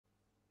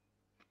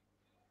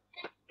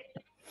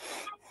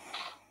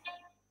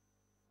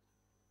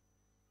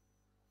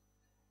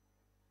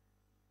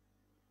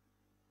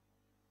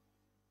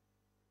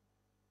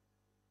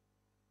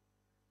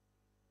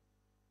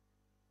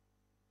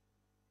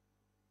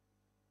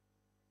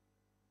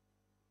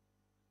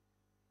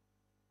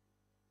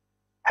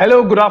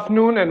Hello, good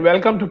afternoon, and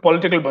welcome to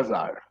Political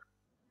Bazaar.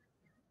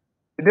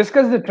 To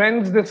discuss the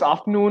trends this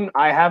afternoon,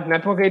 I have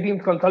Network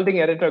 18's Consulting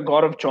Editor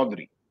Gaurav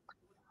Choudhury.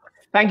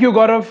 Thank you,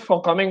 Gaurav, for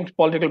coming to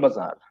Political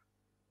Bazaar.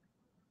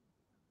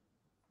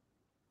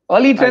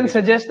 Early Hi, trends Viju.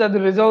 suggest that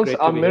the results Great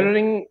are to be here.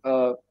 mirroring.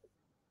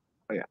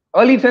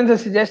 Early trends are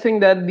suggesting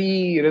that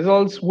the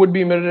results would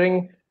be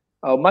mirroring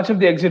much of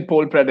the exit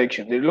poll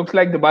predictions. It looks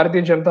like the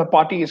Bharatiya Janata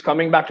Party is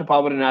coming back to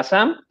power in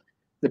Assam.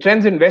 The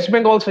trends in West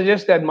Bengal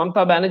suggest that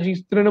Mamata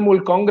Banerjee's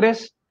Trinamool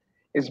Congress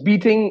is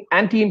beating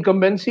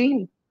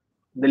anti-incumbency.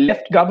 The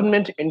left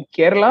government in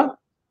Kerala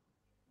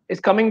is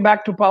coming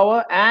back to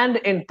power, and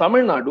in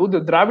Tamil Nadu,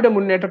 the Dravida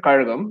Munnetra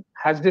Kazhagam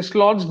has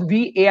dislodged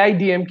the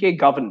AIADMK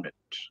government.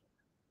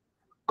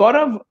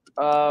 Gaurav,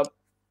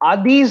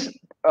 are these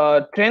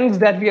trends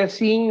that we are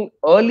seeing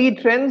early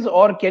trends,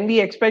 or can we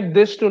expect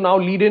this to now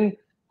lead in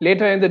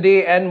later in the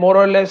day and more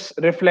or less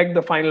reflect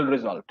the final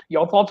result?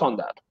 Your thoughts on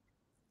that?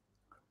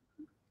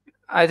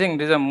 I think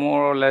these are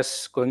more or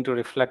less going to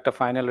reflect the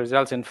final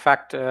results. In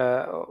fact,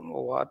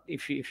 what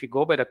if you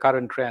go by the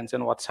current trends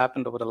and what's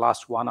happened over the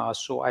last 1 hour,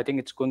 so I think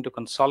it's going to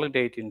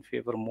consolidate in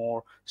favor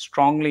more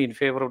strongly in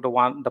favor of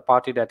the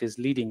party that is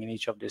leading in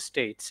each of the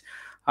states.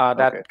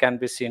 That can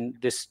be seen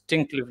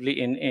distinctively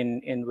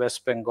in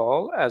West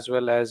Bengal as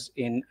well as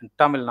in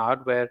Tamil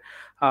Nadu,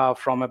 where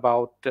from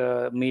about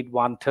mid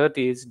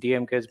 130s,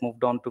 DMK has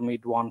moved on to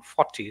mid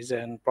 140s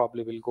and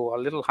probably will go a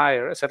little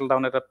higher, settle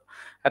down at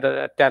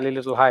a tally a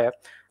little higher.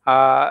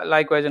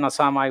 Likewise, in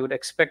Assam, I would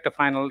expect a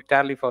final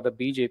tally for the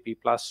BJP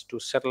plus to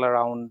settle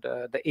around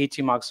the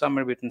 80 mark,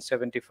 somewhere between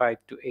 75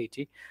 to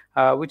 80,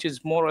 which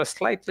is more or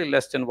slightly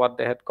less than what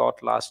they had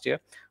got last year.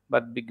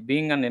 But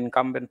being an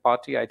incumbent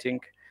party, I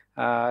think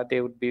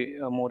they would be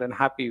more than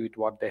happy with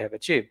what they have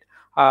achieved.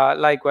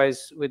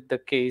 Likewise, with the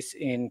case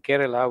in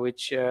Kerala,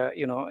 which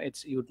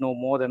it's you'd know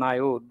more than I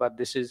would, but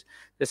this is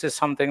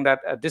something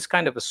that this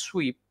kind of a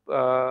sweep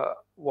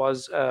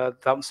was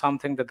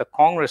something that the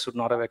Congress would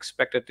not have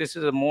expected. This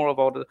is more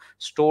about a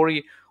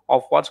story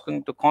of what's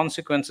going to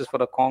consequences for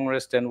the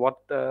Congress than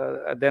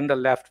the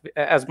left,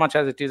 as much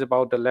as it is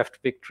about the left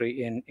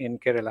victory in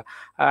Kerala.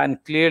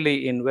 And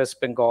clearly in West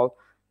Bengal,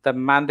 the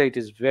mandate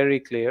is very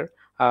clear,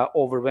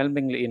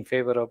 overwhelmingly in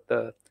favor of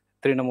the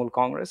Trinamool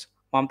Congress.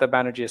 Mamata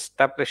Banerjee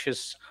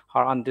establishes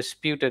her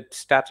undisputed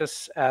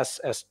status as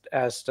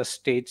the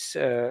state's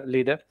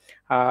leader.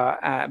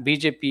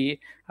 BJP,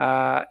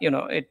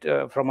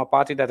 from a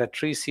party that had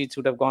 3 seats,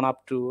 would have gone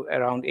up to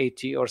around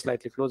 80 or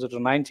slightly closer to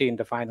 90 in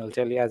the final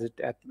tally, as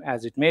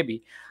it may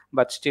be,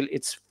 but still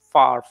it's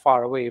far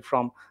away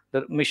from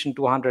the mission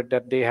 200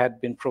 that they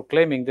had been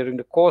proclaiming during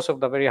the course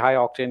of the very high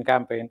octane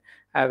campaign,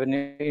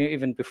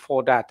 even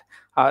before that.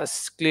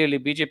 Clearly,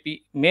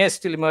 BJP is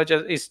still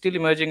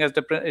emerging as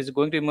is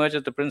going to emerge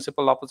as the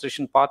principal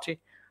opposition party,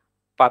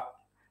 but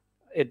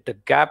the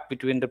gap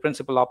between the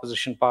principal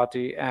opposition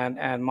party and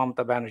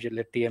Mamata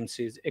Banerjee-led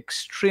TMC is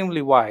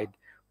extremely wide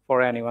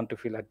for anyone to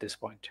feel at this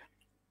point.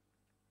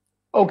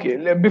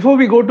 Okay, before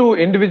we go to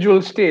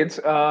individual states,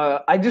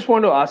 I just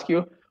want to ask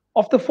you,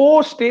 of the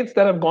 4 states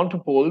that have gone to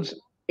polls,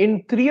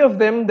 in 3 of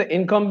them, the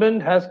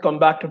incumbent has come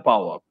back to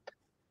power.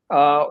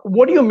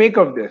 What do you make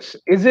of this?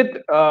 Is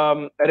it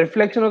a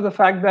reflection of the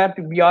fact that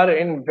we are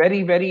in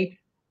very, very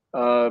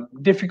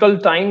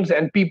difficult times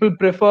and people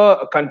prefer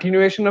a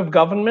continuation of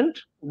government?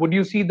 Would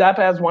you see that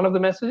as one of the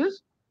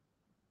messages?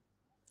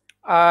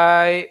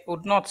 I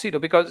would not see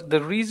that, because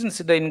the reasons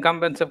the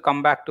incumbents have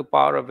come back to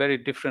power are very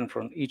different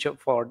for each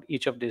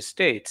of these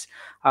states,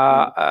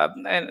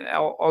 and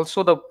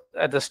also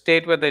the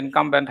state where the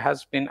incumbent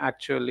has been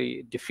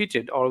actually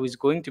defeated or is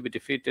going to be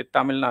defeated,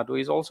 Tamil Nadu,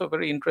 is also a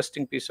very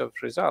interesting piece of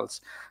results.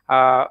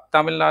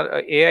 Tamil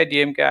Nadu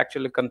AIADMK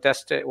actually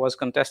was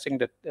contesting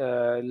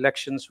the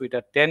elections with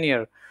a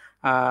 10-year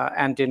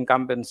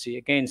anti-incumbency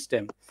against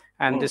them.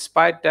 And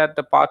despite that,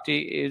 the party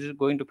is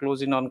going to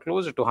close in on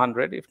closer to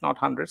 100, if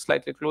not 100,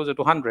 slightly closer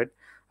to 100,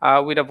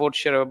 with a vote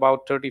share of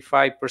about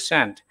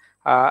 35%.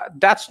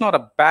 That's not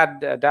a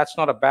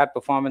bad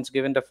performance,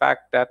 given the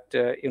fact that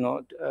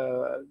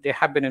they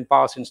have been in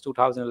power since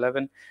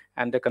 2011,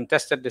 and they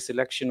contested this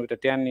election with a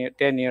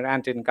 10-year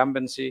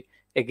anti-incumbency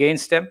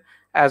against them,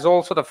 as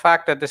also the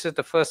fact that this is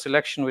the first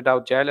election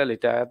without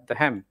Jayalalitha at the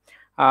helm.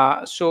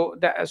 So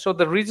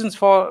the reasons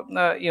for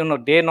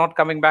they not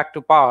coming back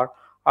to power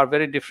are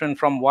very different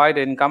from why the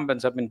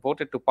incumbents have been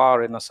voted to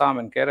power in Assam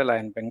and Kerala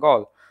and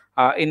Bengal.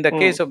 In the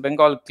case of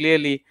Bengal,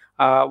 clearly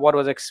what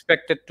was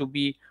expected to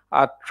be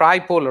a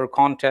tripolar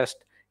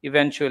contest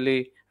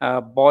eventually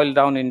boiled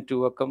down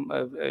into a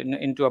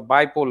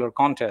bipolar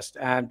contest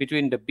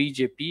between the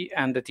BJP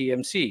and the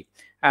TMC,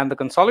 and the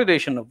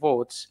consolidation of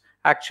votes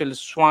actually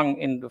swung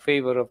in the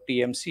favor of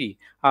TMC.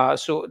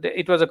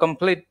 It was a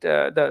complete,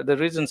 the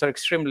reasons are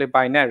extremely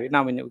binary.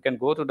 Now, we can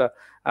go to the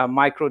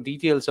micro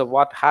details of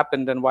what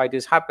happened and why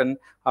this happened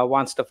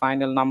once the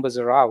final numbers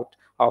are out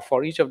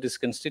for each of these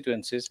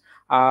constituencies.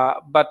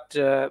 But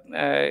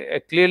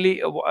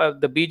clearly,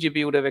 the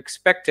BJP would have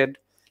expected,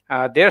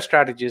 their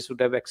strategies would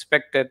have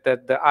expected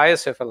that the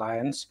ISF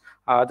alliance,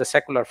 the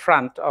secular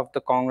front of the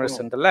Congress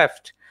and the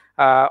left,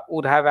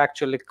 would have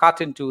actually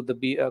cut into the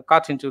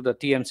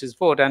TMC's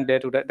vote, and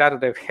that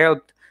would have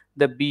helped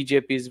the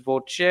BJP's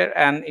vote share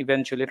and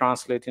eventually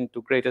translate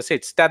into greater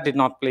seats. That did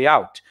not play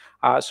out.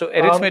 So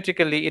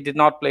arithmetically, it did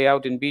not play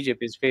out in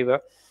BJP's favor.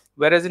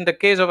 Whereas in the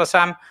case of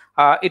Assam,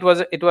 it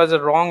was a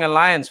wrong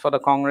alliance for the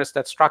Congress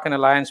that struck an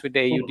alliance with the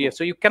AUDF.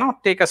 So you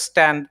cannot take a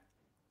stand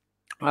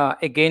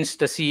against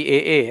the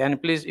CAA.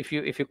 And please, if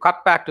you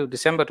cut back to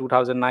December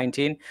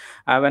 2019,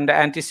 when the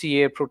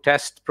anti-CAA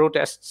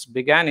protests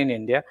began in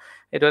India,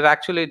 it was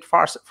actually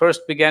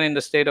first began in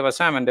the state of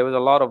Assam, and there was a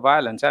lot of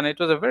violence, and it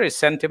was a very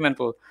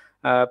sentimental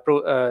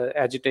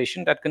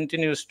agitation that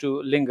continues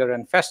to linger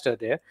and fester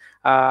there.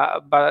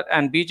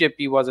 And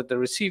BJP was at the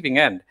receiving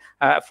end.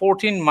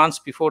 14 months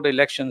before the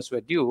elections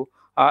were due,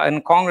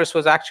 and Congress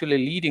was actually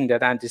leading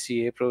that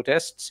anti-CAA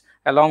protests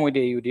along with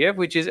the AUDF,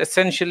 which is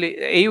essentially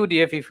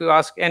AUDF. If you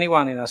ask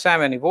anyone in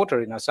Assam, any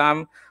voter in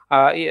Assam,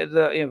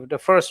 the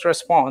first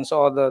response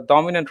or the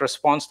dominant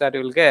response that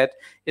you will get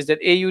is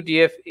that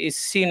AUDF is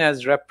seen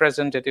as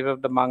representative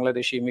of the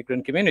Bangladeshi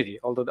immigrant community,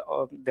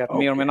 although that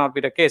may or may not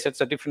be the case.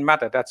 It's a different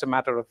matter. That's a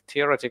matter of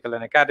theoretical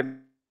and academic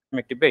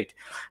debate.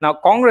 Now,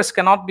 Congress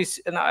cannot be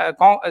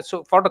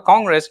so for the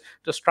Congress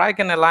to strike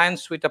an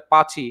alliance with a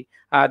party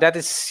that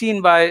is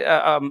seen by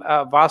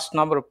a vast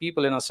number of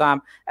people in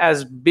Assam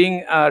as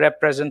being a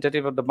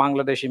representative of the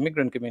Bangladeshi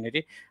immigrant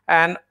community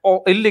and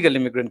illegal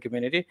immigrant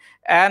community,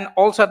 and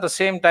also at the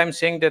same time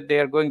saying that they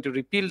are going to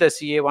repeal the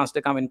CA once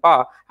they come in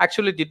power,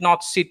 actually did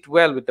not sit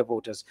well with the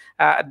voters.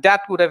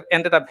 That would have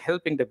ended up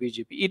helping the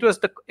BJP. It was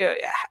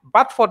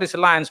but for this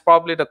alliance,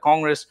 probably the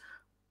Congress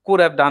could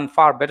have done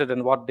far better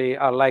than what they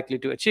are likely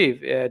to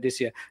achieve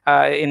this year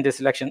in this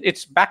election.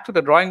 It's going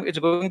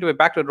to be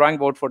back to the drawing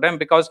board for them,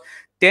 because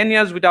 10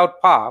 years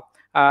without power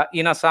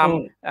in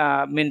Assam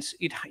means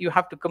you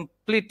have to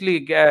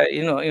completely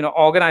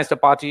organize the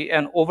party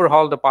and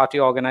overhaul the party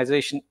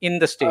organization in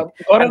the state.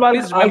 And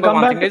please remember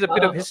one thing: there's a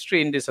bit of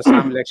history in this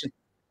Assam election.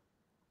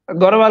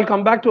 Gaurav, I'll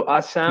come back to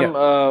Assam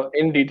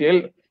in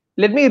detail.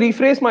 Let me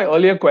rephrase my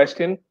earlier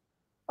question.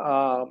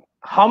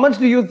 How much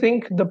do you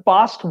think the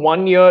past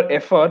 1 year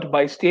effort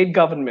by state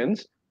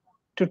governments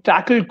to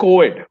tackle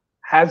COVID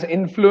has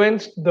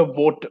influenced the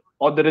vote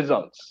or the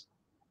results?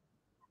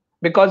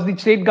 Because the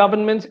state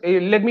governments,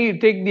 let me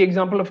take the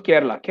example of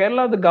Kerala.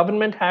 Kerala, the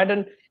government had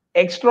an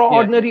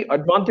extraordinary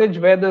advantage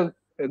where the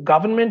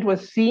government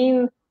was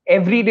seen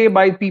every day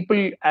by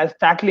people as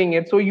tackling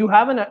it. So you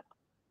have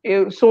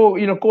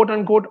quote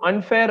unquote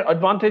unfair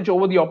advantage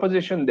over the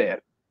opposition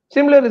there.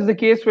 Similar is the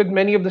case with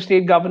many of the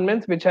state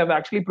governments, which have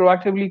actually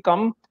proactively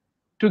come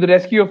to the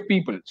rescue of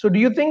people. So do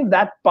you think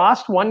that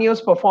past 1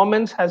 year's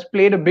performance has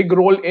played a big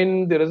role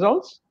in the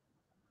results?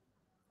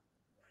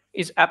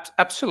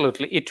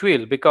 Absolutely, it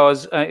will,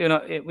 because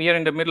we are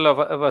in the middle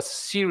of a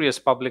serious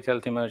public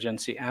health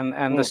emergency,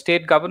 and the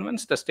state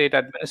governments, the state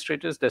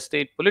administrators, the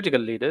state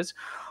political leaders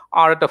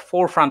are at the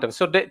forefront of it.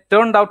 So they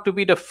turned out to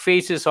be the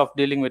faces of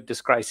dealing with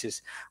this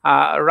crisis.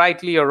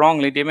 Rightly or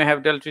wrongly, they may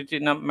have dealt with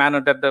it in a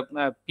manner that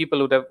the people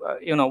would have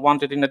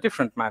wanted in a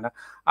different manner.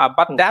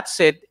 But that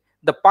said,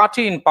 the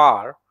party in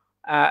power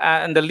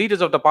and the leaders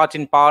of the party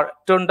in power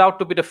turned out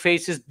to be the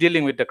faces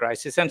dealing with the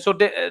crisis, and so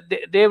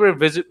they were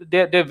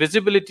their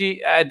visibility.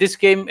 This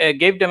gave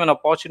them an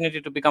opportunity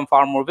to become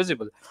far more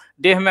visible.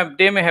 They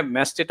may have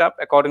messed it up,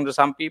 according to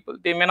some people.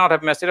 They may not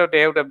have messed it up.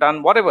 They would have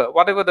done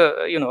whatever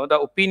the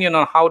opinion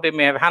on how they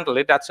may have handled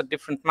it. That's a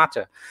different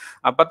matter.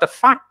 But the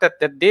fact that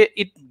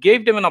it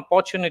gave them an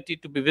opportunity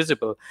to be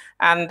visible,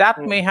 and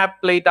that may have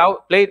played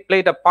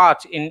a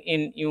part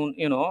in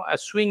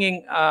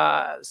swinging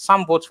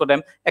some votes for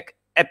them,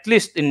 at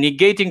least in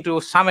negating to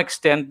some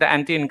extent the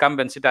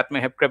anti-incumbency that may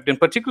have crept in,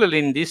 particularly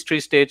in these three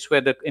states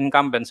where the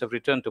incumbents have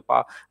returned to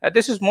power.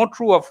 This is more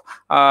true of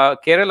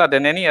Kerala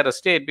than any other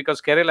state,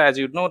 because Kerala, as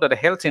you know, that the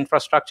health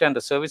infrastructure and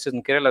the services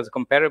in Kerala is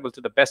comparable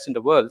to the best in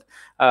the world,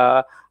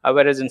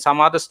 whereas in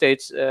some other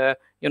states,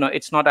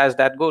 it's not as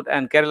that good,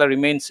 and Kerala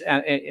remains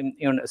a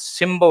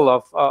symbol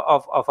of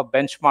a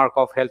benchmark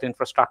of health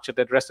infrastructure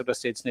that the rest of the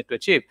states need to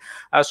achieve.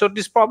 So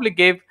this probably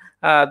gave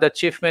the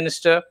chief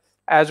minister,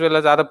 as well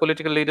as other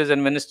political leaders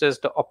and ministers,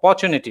 the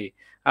opportunity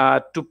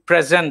to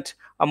present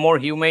a more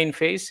humane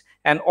face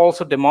and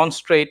also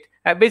demonstrate.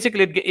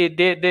 Basically, they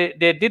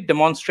did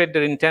demonstrate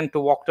their intent to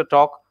walk the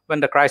talk when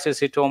the crisis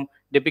hit home.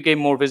 They became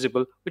more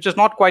visible, which is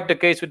not quite the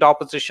case with the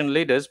opposition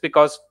leaders,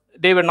 because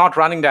they were not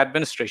running the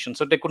administration.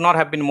 So they could not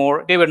have been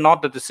more, they were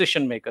not the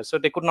decision makers. So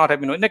they could not have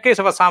been. In the case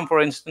of Assam,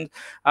 for instance,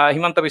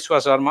 Himanta Biswa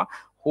Sarma,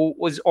 who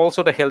was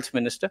also the health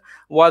minister,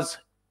 was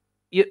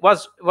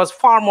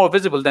far more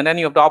visible than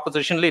any of the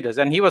opposition leaders,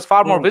 and he was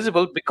far more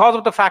visible because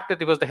of the fact that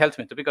he was the health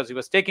minister, because he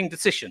was taking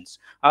decisions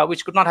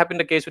which could not have been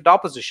the case with the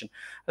opposition.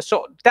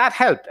 So that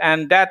helped,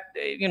 and that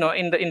in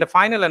the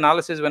final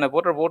analysis, when a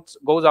voter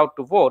goes out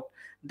to vote,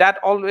 that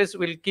always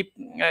will keep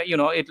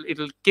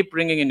it'll keep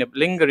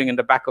lingering in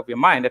the back of your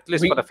mind, at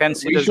least for the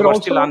fence sitters who are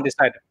still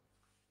undecided.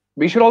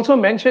 We should also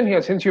mention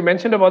here, since you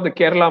mentioned about the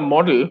Kerala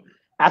model,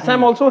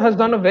 Assam also has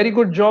done a very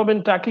good job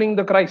in tackling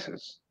the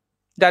crisis.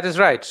 That is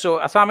right. So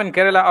Assam and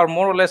Kerala are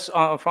more or less,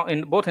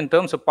 both in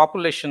terms of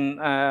population,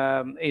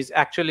 is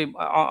actually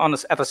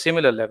at a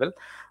similar level,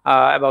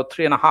 about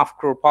 3.5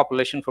 crore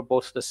population for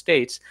both the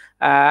states.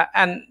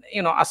 And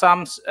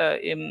Assam's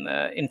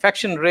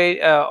infection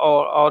rate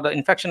or the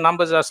infection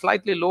numbers are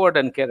slightly lower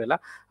than Kerala,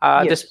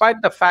 yes,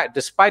 despite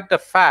the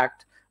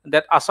fact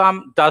that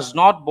Assam does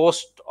not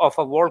boast of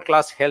a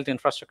world-class health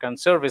infrastructure and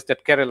service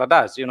that Kerala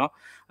does,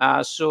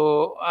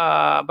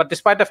 but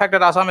despite the fact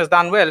that Assam has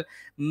done well,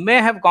 may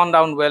have gone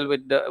down well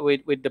with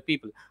the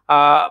people.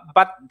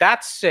 But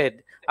that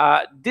said,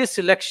 this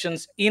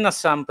elections in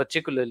Assam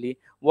particularly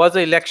was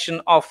an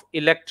election of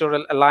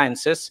electoral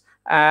alliances,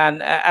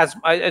 and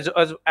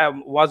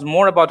was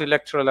more about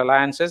electoral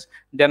alliances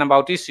than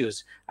about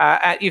issues.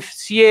 If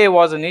CA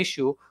was an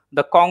issue,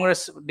 the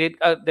Congress did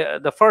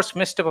the first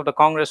misstep of the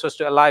Congress was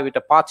to ally with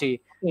a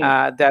party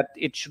that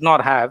it should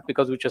not have,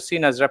 because which was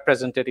seen as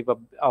representative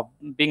of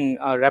being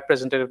a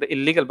representative of the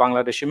illegal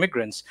Bangladeshi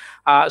immigrants.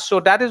 So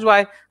that is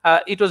why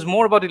it was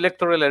more about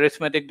electoral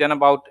arithmetic than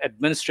about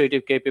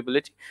administrative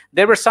capability.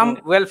 There were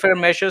some welfare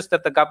measures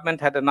that the government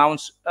had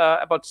announced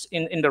about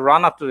in the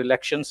run-up to the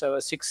elections,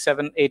 6,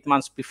 7, 8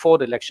 months before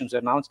the elections were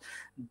announced.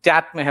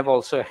 That may have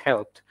also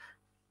helped.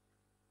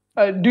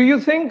 Do you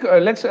think,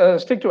 let's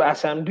stick to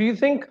Assam, do you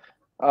think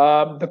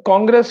the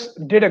Congress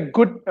did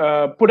put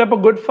up a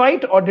good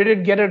fight, or did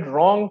it get it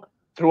wrong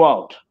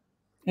throughout?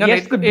 No,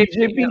 yes, the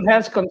BJP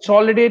has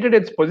consolidated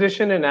its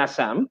position in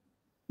Assam,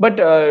 but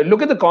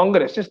look at the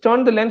Congress. Just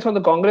turn the lens on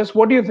the Congress.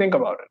 What do you think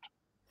about it?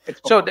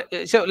 So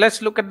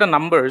let's look at the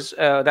numbers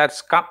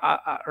that's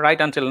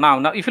right until now.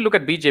 Now, if you look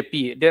at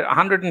BJP, there are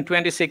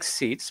 126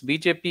 seats.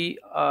 BJP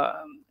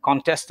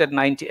contested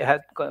 92,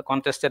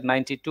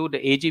 the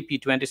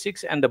AGP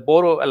 26, and the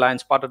Boro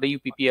Alliance, part of the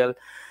UPPL,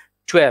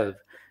 12.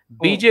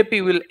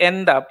 BJP will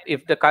end up,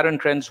 if the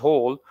current trends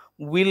hold,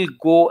 will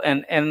go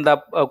and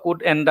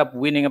could end up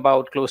winning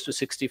about close to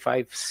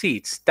 65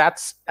 seats.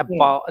 That's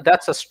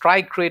a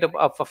strike rate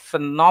of a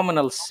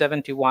phenomenal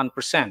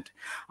 71%.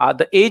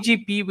 The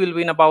AGP will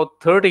win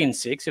about 13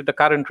 seats if the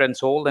current trends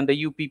hold, and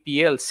the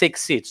UPPL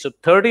 6 seats. So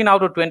 13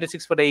 out of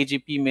 26 for the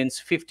AGP means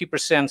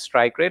 50%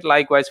 strike rate.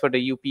 Likewise for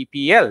the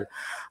UPPL.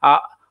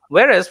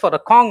 Whereas for the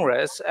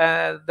Congress,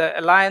 the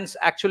alliance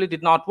actually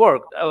did not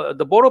work.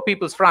 The Boro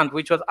People's Front,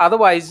 which was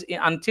otherwise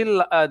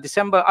until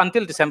December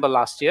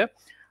last year,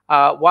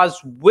 was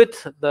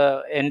with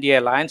the NDA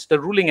alliance, the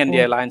ruling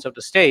NDA alliance of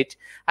the state,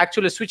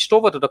 actually switched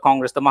over to the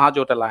Congress, the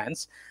Mahajot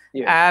alliance.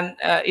 And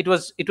it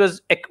was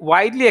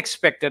widely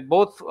expected,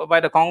 both by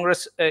the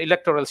Congress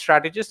electoral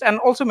strategists and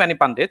also many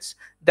pundits,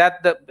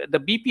 that the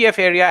BPF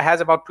area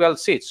has about 12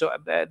 seats. So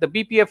the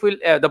BPF will,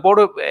 the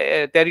Bodo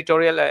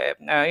territorial,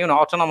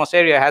 autonomous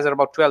area has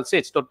about 12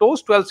 seats. So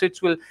those 12 seats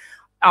will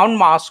en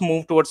masse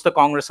move towards the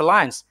Congress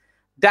alliance.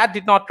 That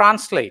did not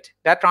translate.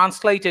 That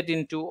translated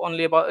into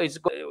only about, if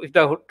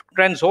the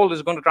trends hold,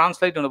 is going to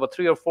translate into about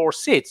 3 or 4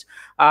 seats.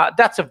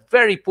 That's a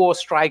very poor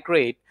strike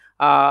rate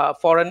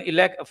for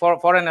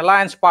an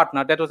alliance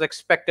partner that was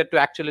expected to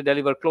actually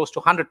deliver close to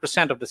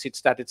 100% of the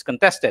seats that it's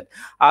contested.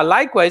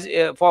 Likewise,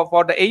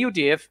 for the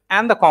AUDF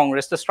and the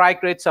Congress, the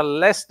strike rates are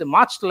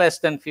much less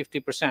than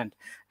 50%,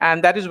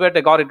 and that is where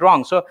they got it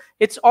wrong. So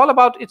it's all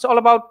about in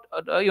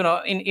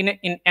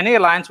any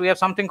alliance we have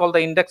something called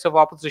the index of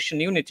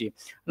opposition unity.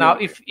 Now,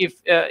 if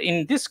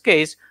in this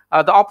case,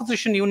 the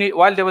opposition unity,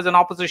 while there was an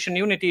opposition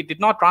unity, it did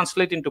not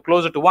translate into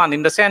closer to 1,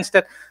 in the sense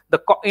that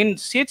in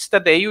seats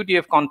that the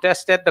AUDF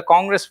contested, the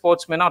Congress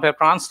votes may not have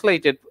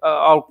translated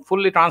or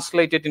fully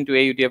translated into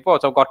AUDF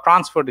votes or got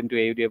transferred into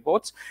AUDF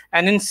votes.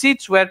 And in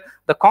seats where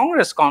the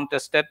Congress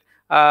contested,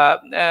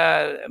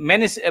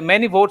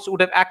 many votes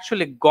would have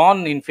actually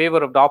gone in favor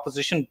of the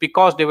opposition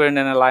because they were in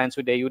an alliance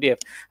with the AUDF,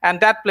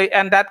 and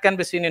that can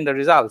be seen in the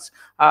results.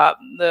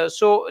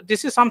 So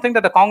this is something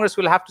that the Congress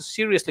will have to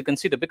seriously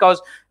consider,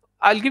 because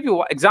I'll give you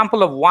an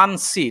example of one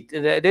seat.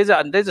 There's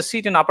a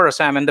seat in Upper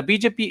Assam, and the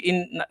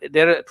BJP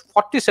there are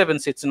 47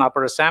 seats in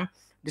Upper Assam.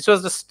 This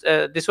was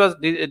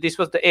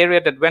the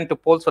area that went to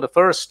polls for the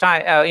first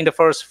time in the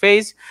first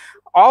phase.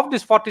 Of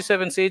these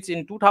 47 seats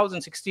in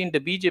 2016, the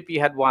BJP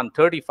had won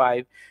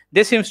 35.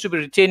 They seems to be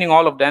retaining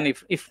all of them,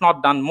 if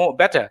not done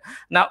better.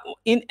 Now,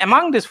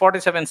 among these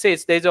 47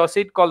 seats, there is a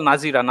seat called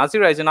Nazira.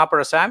 Nazira is in Upper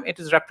Assam. It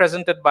is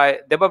represented by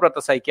Debabrata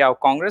Saikia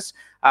of Congress.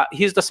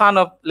 He is the son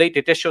of late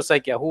Hiteshwar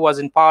Saikia, who was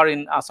in power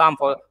in Assam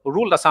who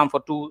ruled Assam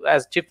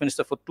as chief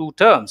minister for 2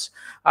 terms.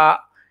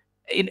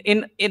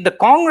 In the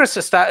Congress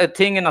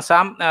thing in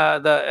Assam,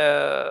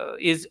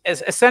 is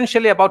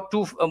essentially about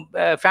 2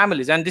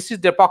 families, and this is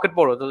their pocket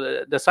borough.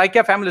 The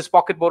Saikia family's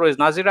pocket borough is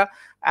Nazira,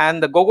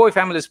 and the Gogoi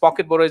family's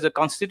pocket borough is a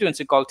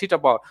constituency called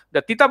Titabar.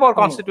 The Titabar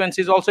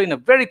constituency is also in a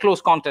very close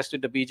contest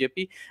with the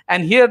BJP,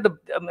 and here the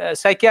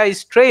Saikia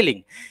is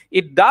trailing.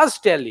 It does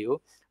tell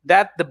you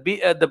that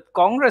the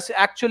Congress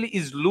actually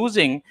is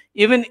losing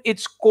even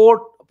its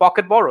core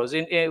pocket borrows,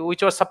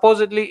 which was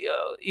supposedly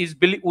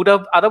would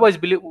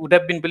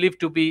have been believed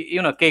to be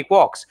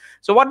cakewalks.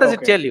 So what does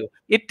it tell you?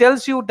 It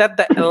tells you that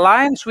the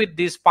alliance with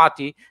this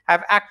party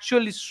have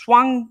actually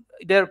swung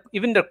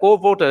even their core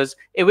voters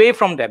away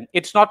from them.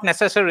 It's not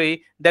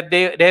necessary that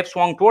they have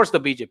swung towards the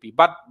BJP,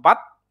 but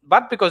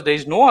because there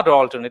is no other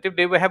alternative,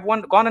 they would have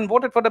gone and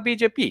voted for the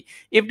BJP.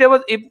 If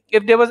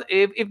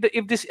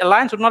this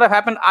alliance would not have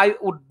happened, I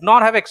would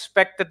not have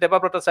expected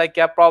Debabrata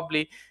Saikia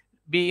probably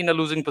be in a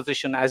losing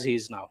position as he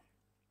is now.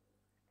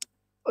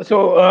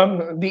 So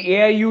the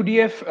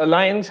AIUDF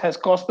alliance has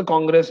cost the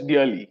Congress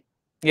dearly.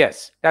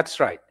 Yes, that's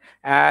right.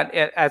 And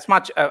as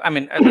much,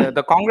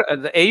 the Congress,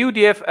 the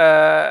AUDF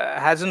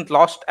hasn't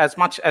lost as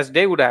much as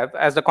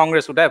the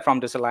Congress would have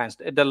from this alliance.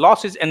 The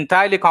loss is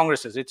entirely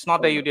Congress's. It's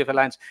not the AUDF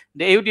alliance.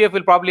 The AUDF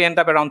will probably end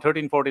up around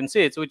 13, 14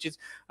 seats, which is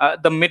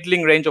the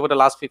middling range over the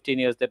last 15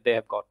 years that they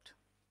have got.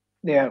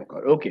 They have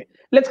got. Okay.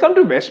 Let's come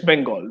to West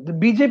Bengal. The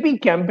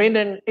BJP campaigned,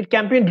 and it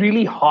campaigned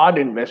really hard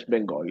in West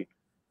Bengal.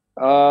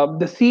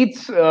 The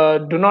seats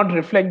do not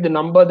reflect the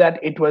number that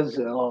it was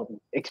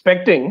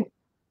expecting.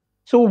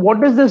 So what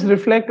does this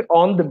reflect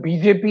on the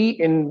BJP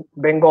in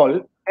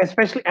Bengal,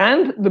 especially,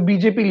 and the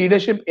BJP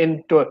leadership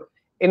in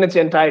its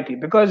entirety?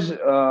 Because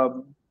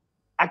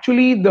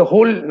actually the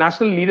whole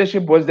national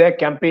leadership was there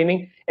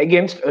campaigning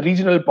against a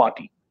regional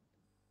party.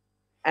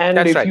 And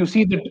if you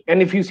see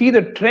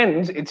the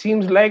trends, it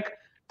seems like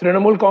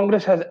Trinamool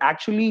Congress has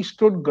actually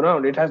stood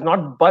ground. It has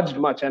not budged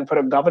much. And for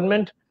a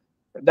government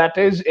that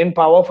is in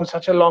power for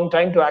such a long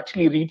time to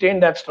actually retain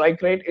that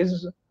strike rate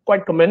is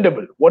quite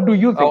commendable. What do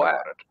you think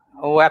about it?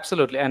 Oh,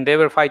 absolutely. And they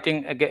were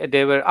fighting,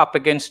 they were up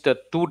against a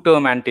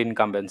 2-term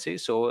anti-incumbency.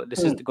 So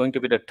this is going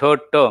to be the 3rd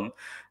term.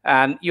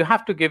 And you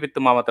have to give it to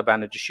Mamata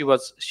Banerjee.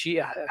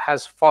 She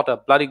has fought a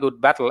bloody good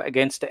battle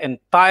against the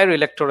entire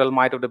electoral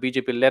might of the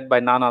BJP, led by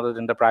none other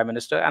than the Prime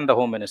Minister and the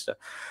Home Minister.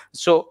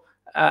 So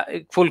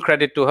full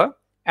credit to her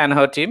and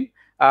her team.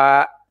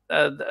 The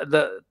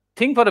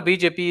thing for the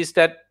BJP is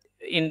that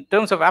in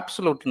terms of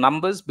absolute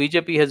numbers,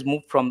 BJP has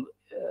moved from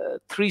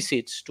 3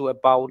 seats to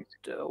about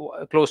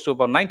close to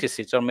about 90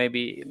 seats, or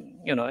maybe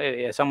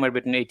somewhere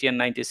between 80 and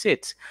 90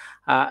 seats.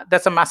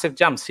 That's a massive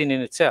jump seen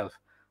in itself.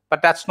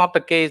 But that's not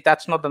the case.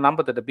 That's not the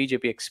number that the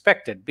BJP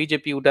expected.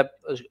 BJP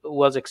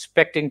was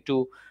expecting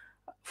to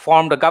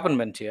form the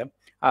government here,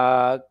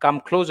 come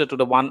closer to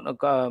the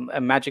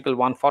a magical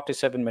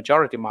 147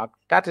 majority mark.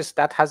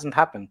 That hasn't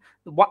happened.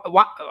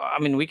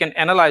 We can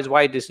analyze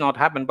why it did not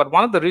happen, but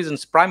one of the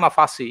reasons prima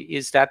facie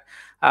is that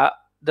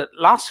the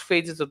last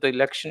phases of the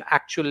election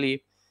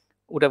actually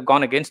would have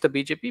gone against the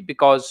BJP,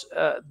 because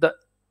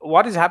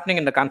what is happening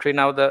in the country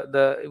now,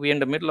 we're in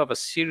the middle of a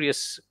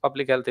serious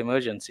public health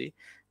emergency.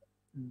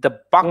 The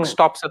buck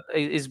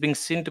is being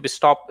seen to be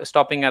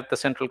stopping at the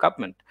central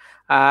government,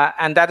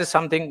 and that is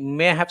something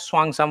may have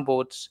swung some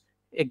votes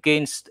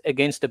against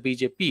the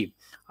BJP.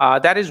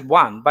 That is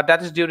one, but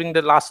that is during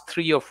the last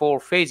 3 or 4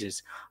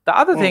 phases. The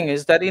other thing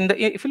is that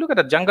if you look at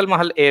the Jungle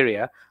Mahal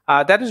area,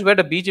 that is where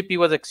the BJP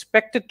was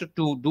expected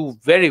to do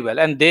very well,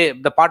 and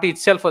the party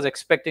itself was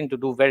expecting to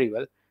do very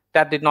well.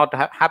 That did not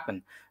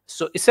happen.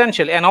 So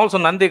essentially, and also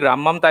Nandigram,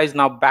 Mamata is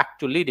now back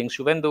to leading.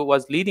 Shubhendu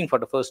was leading for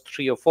the first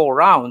 3 or 4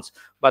 rounds,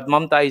 but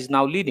Mamata is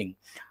now leading.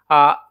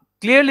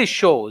 Clearly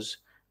shows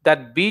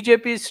that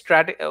BJP's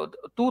strategy,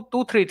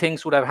 3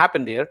 things would have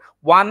happened here.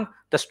 One,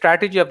 the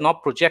strategy of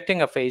not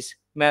projecting a face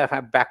may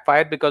have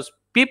backfired, because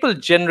people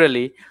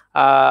generally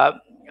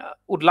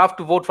would love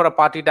to vote for a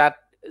party that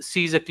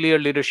sees a clear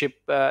leadership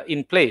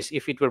in place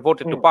if it were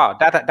voted to power.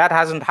 That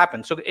hasn't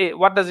happened. So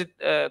what does it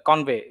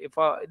convey?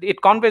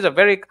 It conveys a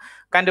very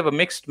kind of a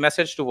mixed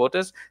message to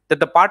voters, that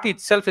the party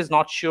itself is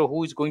not sure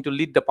who is going to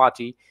lead the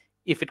party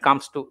if it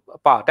comes to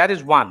power. That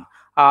is one.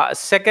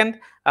 Second,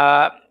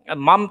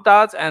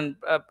 Mamata's and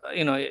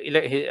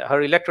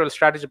her electoral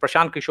strategy,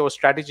 Prashant Kishore's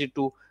strategy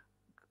to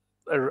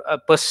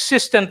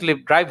persistently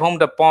drive home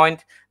the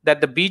point that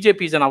the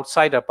BJP is an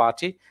outsider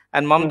party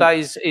and Mamata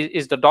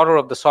is the daughter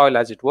of the soil,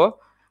 as it were,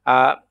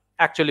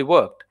 actually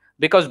worked.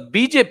 Because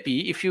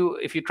BJP, if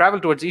you travel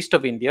towards east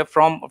of India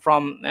from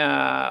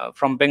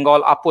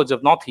Bengal upwards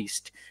of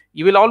northeast,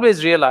 you will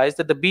always realize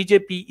that the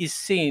BJP is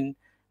seen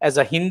as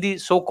a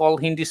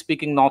so-called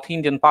Hindi-speaking North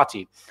Indian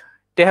party.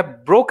 They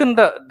have broken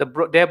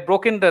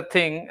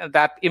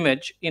that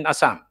image in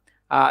Assam.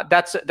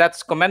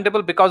 That's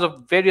commendable because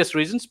of various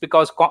reasons.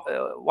 Because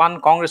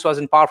one, Congress was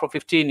in power for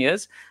 15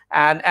 years,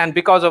 and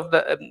because of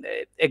the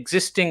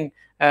existing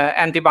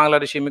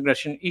anti-Bangladesh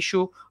immigration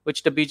issue,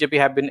 which the BJP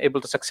have been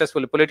able to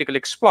successfully politically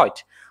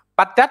exploit.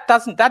 But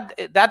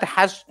that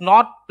has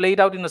not played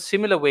out in a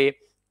similar way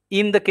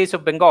in the case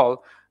of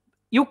Bengal.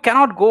 You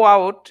cannot go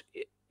out.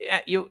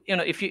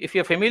 If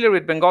you're familiar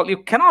with Bengal,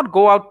 you cannot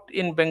go out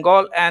in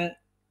Bengal and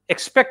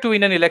expect to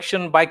win an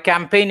election by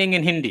campaigning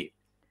in Hindi.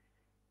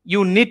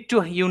 You need to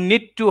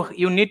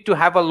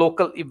have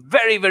a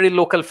very, very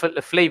local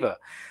flavor.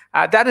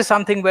 That is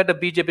something where the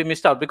BJP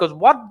missed out, because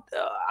what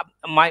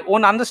my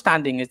own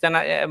understanding is,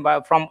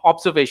 from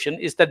observation,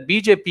 is that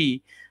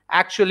BJP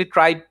actually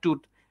tried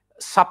to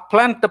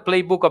supplant the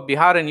playbook of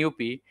Bihar and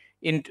UP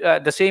in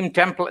the same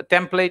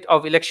template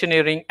of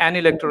electioneering and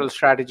electoral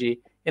strategy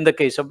in the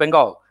case of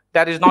Bengal.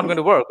 That is not going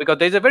to work because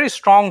there's a very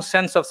strong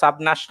sense of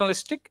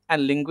subnationalistic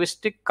and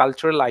linguistic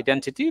cultural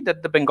identity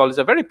that the Bengalis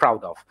are very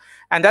proud of.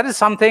 And that is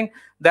something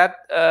that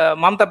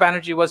Mamata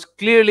Banerjee was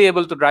clearly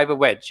able to drive a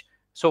wedge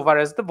so far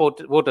as the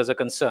voters are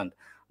concerned.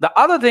 The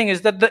other thing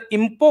is that the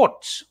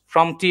imports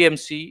from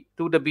TMC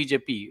to the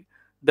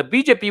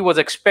BJP was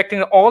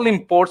expecting all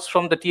imports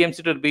from the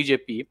TMC to the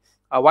BJP,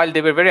 while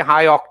they were very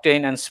high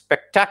octane and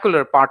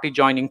spectacular party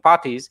joining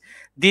parties,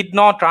 did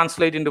not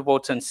translate into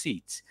votes and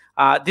seats.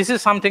 This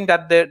is something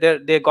that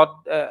they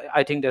got,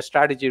 I think, their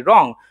strategy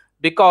wrong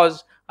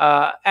because,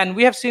 and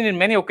we have seen in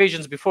many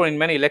occasions before in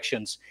many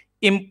elections,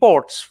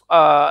 imports,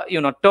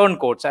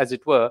 turncoats as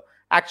it were,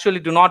 actually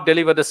do not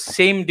deliver the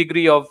same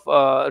degree of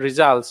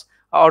results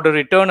or the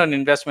return on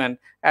investment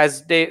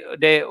as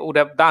they would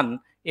have done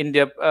in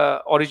their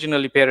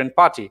originally parent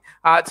party.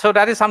 So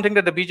that is something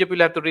that the BJP will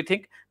have to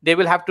rethink. They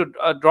will have to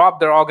drop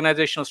their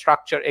organizational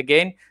structure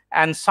again,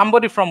 and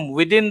somebody from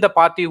within the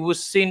party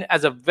who's seen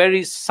as a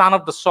very son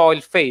of the soil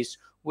face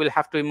will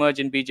have to emerge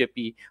in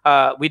BJP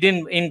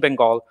in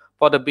Bengal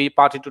for the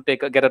party to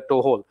get a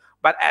toehold.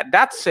 But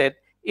that said,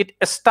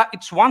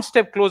 it's one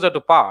step closer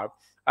to power,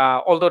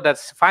 although that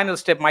final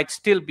step might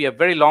still be a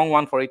very long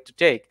one for it to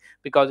take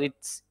because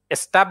it's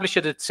established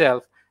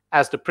itself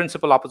as the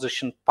principal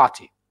opposition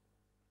party.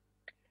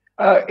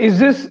 Is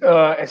this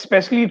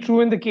especially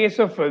true in the case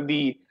of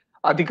the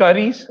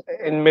Adhikaris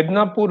in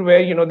Midnapur,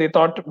 where they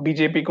thought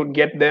BJP could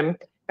get them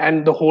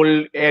and the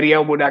whole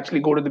area would actually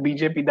go to the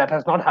BJP? That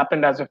has not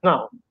happened as of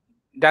now.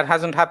 That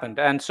hasn't happened,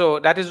 and so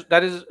that is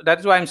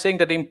why I'm saying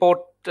that the import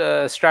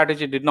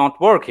strategy did not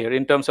work here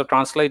in terms of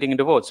translating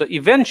into votes. So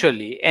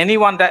eventually,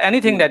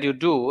 anything that you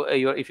do,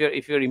 if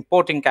you're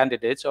importing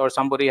candidates or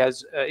somebody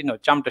has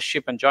jumped a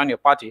ship and joined your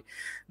party,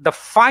 the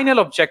final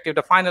objective,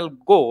 the final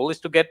goal is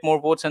to get more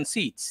votes and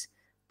seats.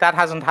 That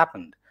hasn't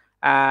happened,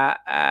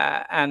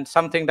 and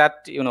something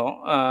that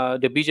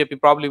the BJP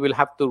probably will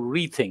have to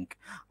rethink.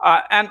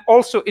 And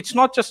also, it's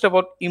not just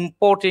about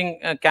importing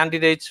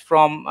candidates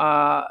from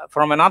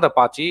another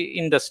party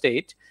in the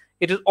state.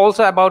 It is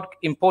also about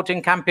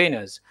importing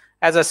campaigners.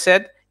 As I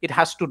said, it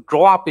has to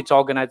draw up its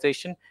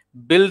organization,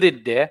 build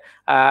it there,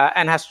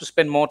 and has to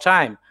spend more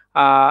time.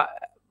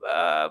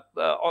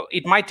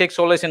 It might take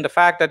solace in the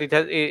fact that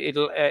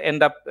it'll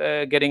end up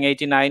getting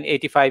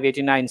 85,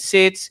 89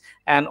 seats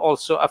and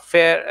also a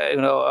fair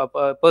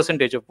a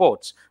percentage of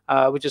votes,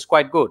 which is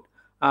quite good.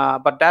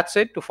 But that's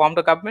it to form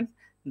the government.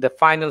 The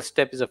final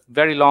step is a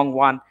very long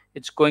one.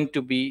 It's going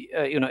to be,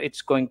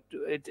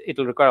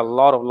 it'll require a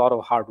lot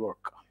of hard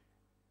work.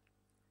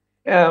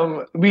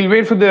 We'll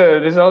wait for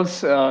the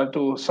results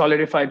to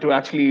solidify, to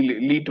actually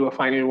lead to a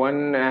final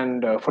one.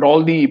 And for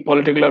all the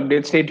political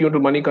updates, stay tuned to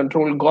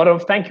Moneycontrol.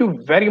 Gaurav, thank you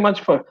very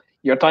much for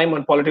your time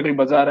on Political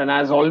Bazaar. And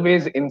as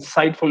always,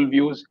 insightful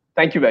views.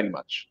 Thank you very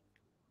much.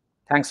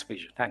 Thanks,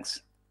 Viju.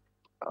 Thanks.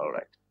 All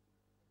right.